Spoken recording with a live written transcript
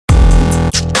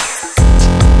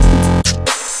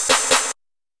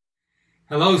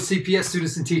Hello, CPS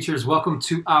students and teachers. Welcome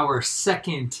to our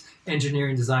second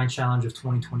Engineering Design Challenge of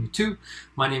 2022.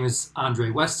 My name is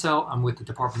Andre Westel. I'm with the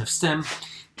Department of STEM.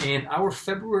 And our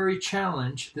February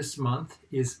challenge this month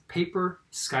is paper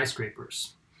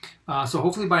skyscrapers. So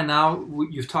hopefully by now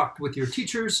you've talked with your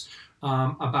teachers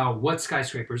about what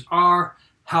skyscrapers are,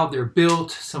 how they're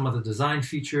built, some of the design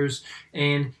features,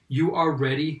 and you are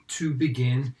ready to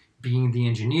begin being the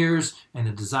engineers and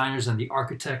the designers and the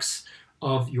architects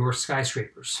of your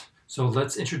skyscrapers. So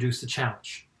let's introduce the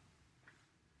challenge.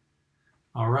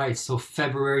 All right, so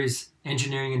February's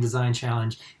Engineering and Design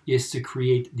Challenge is to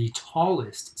create the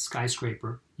tallest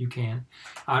skyscraper you can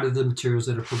out of the materials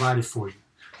that are provided for you.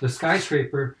 The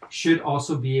skyscraper should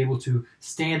also be able to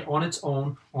stand on its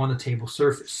own on the table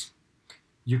surface.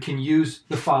 You can use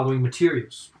the following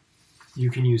materials.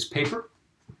 You can use paper,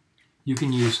 you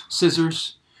can use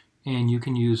scissors, and you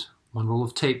can use one roll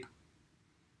of tape.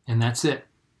 And that's it,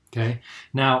 okay?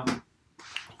 Now,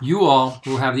 you all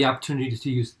will have the opportunity to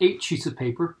use 8 sheets of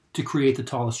paper to create the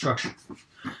tallest structure.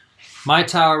 My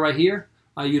tower right here,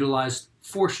 I utilized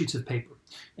 4 sheets of paper,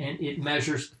 and it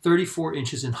measures 34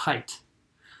 inches in height.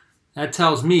 That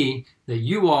tells me that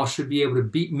you all should be able to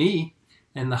beat me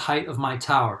and the height of my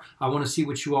tower. I want to see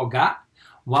what you all got.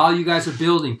 While you guys are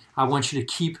building, I want you to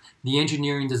keep the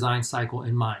engineering design cycle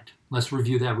in mind. Let's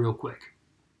review that real quick.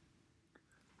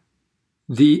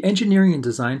 The engineering and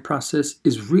design process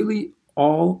is really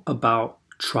all about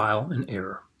trial and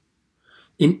error.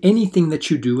 In anything that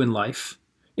you do in life,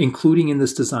 including in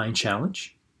this design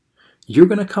challenge, you're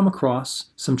going to come across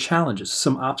some challenges,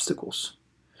 some obstacles.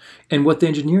 And what the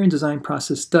engineering design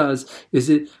process does is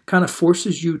it kind of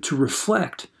forces you to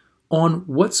reflect on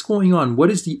what's going on, what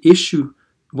is the issue,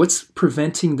 what's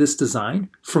preventing this design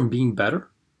from being better,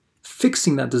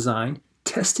 fixing that design,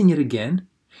 testing it again,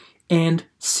 and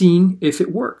seeing if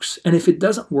it works. And if it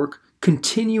doesn't work,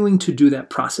 continuing to do that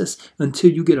process until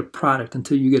you get a product,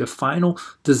 until you get a final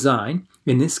design,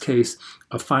 in this case,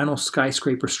 a final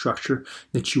skyscraper structure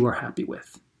that you are happy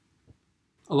with.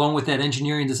 Along with that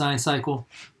engineering design cycle,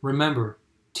 remember,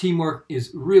 teamwork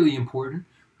is really important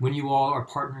when you all are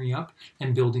partnering up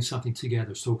and building something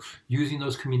together. So using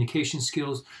those communication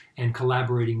skills and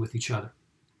collaborating with each other,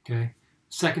 okay?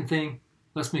 Second thing,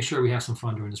 let's make sure we have some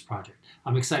fun during this project.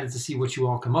 I'm excited to see what you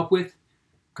all come up with.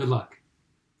 Good luck.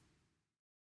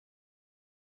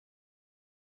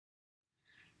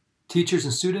 Teachers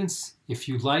and students, if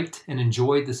you liked and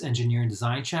enjoyed this engineering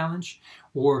design challenge,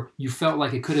 or you felt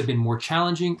like it could have been more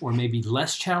challenging or maybe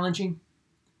less challenging,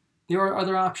 there are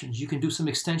other options. You can do some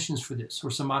extensions for this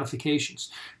or some modifications.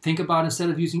 Think about, instead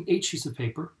of using 8 sheets of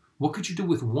paper, what could you do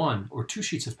with 1 or 2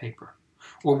 sheets of paper?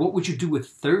 Or what would you do with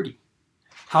 30?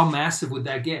 How massive would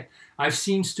that get? I've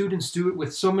seen students do it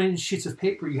with so many sheets of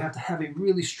paper, you have to have a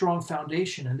really strong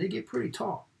foundation, and they get pretty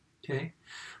tall, okay?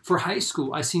 For high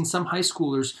school, I've seen some high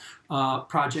schoolers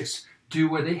projects do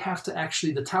where they have to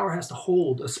actually, the tower has to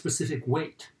hold a specific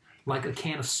weight, like a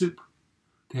can of soup,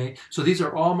 okay? So these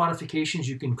are all modifications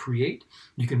you can create,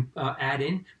 you can add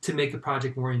in to make the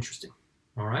project more interesting,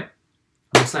 all right?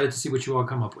 I'm excited to see what you all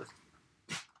come up with.